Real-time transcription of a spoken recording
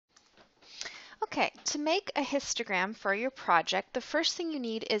Okay, to make a histogram for your project, the first thing you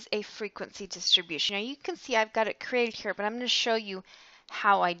need is a frequency distribution. Now you can see I've got it created here, but I'm going to show you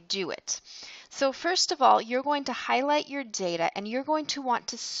how I do it. So first of all, you're going to highlight your data and you're going to want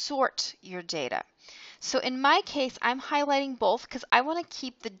to sort your data. So in my case, I'm highlighting both because I want to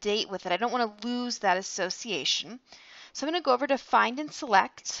keep the date with it. I don't want to lose that association. So I'm going to go over to Find and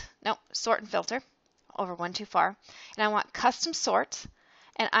Select, no, Sort and Filter, over one too far, and I want Custom Sort.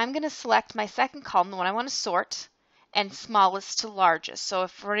 And I'm going to select my second column, the one I want to sort, and smallest to largest. So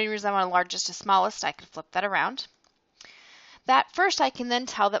if for any reason I want largest to smallest, I can flip that around. That first I can then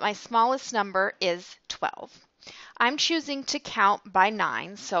tell that my smallest number is 12. I'm choosing to count by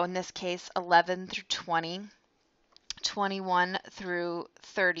 9, so in this case 11 through 20, 21 through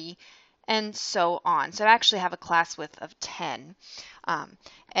 30, and so on. So I actually have a class width of 10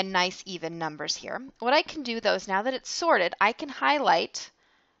 and nice even numbers here. What I can do though is now that it's sorted, I can highlight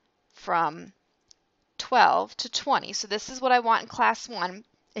from 12 to 20. So this is what I want in class 1.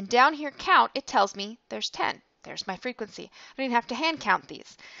 And down here, count, it tells me there's 10. There's my frequency. I don't even have to hand count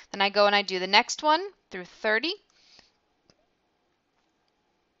these. Then I go and I do the next one through 30.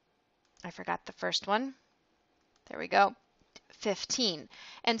 I forgot the first one. There we go. 15,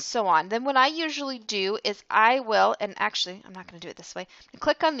 and so on. Then what I usually do is I will, and actually I'm not going to do it this way,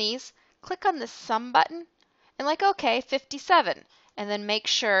 click on these, click on the sum button, and like, okay, 57. And then make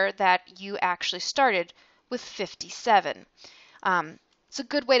sure that you actually started with 57. It's a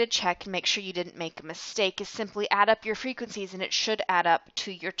good way to check and make sure you didn't make a mistake is simply add up your frequencies and it should add up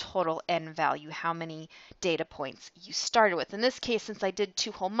to your total end value, how many data points you started with. In this case, since I did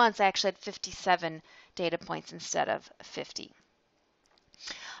 2 whole months, I actually had 57 data points instead of 50.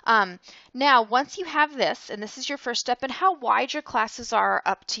 Now, once you have this, and this is your first step, and how wide your classes are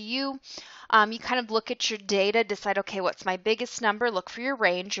up to you. You kind of look at your data, decide, okay, what's my biggest number? Look for your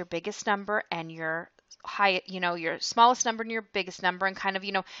range, your biggest number, and your your smallest number and your biggest number, and kind of,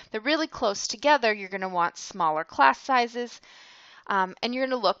 they're really close together. You're going to want smaller class sizes, and you're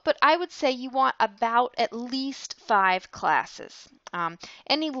going to look. But I would say you want about at least 5 classes.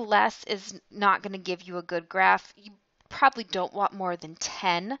 Any less is not going to give you a good graph. You probably don't want more than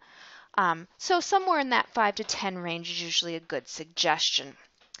 10. So somewhere in that 5 to 10 range is usually a good suggestion.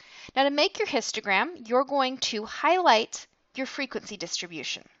 Now to make your histogram, you're going to highlight your frequency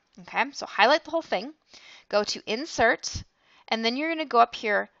distribution. Okay, so highlight the whole thing, go to Insert, and then you're going to go up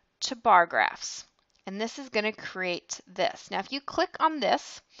here to Bar Graphs. And this is going to create this. Now if you click on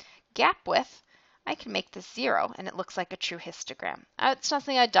this, gap width, I can make this 0 and it looks like a true histogram. It's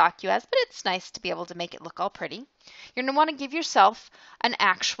nothing I dock you as, but it's nice to be able to make it look all pretty. You're going to want to give yourself an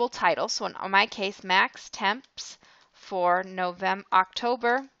actual title. So in my case, max temps for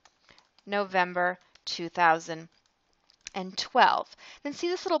October, November 2012. Then see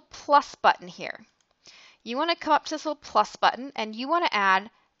this little plus button here. You want to come up to this little plus button and you want to add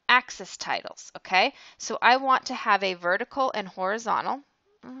axis titles, okay? So I want to have a vertical and horizontal.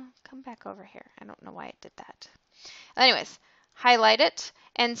 Come back over here. I don't know why it did that. Anyways, highlight it.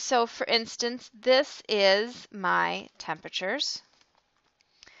 And so for instance, this is my temperatures.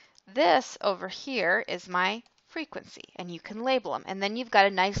 This over here is my frequency, and you can label them. And then you've got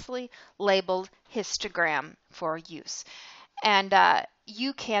a nicely labeled histogram for use. And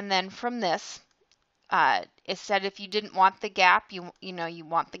you can then from this, it said if you didn't want the gap, you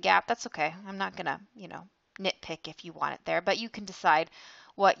want the gap, that's okay. I'm not gonna, nitpick if you want it there, but you can decide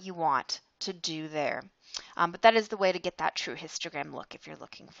what you want to do there. But that is the way to get that true histogram look if you're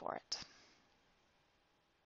looking for it.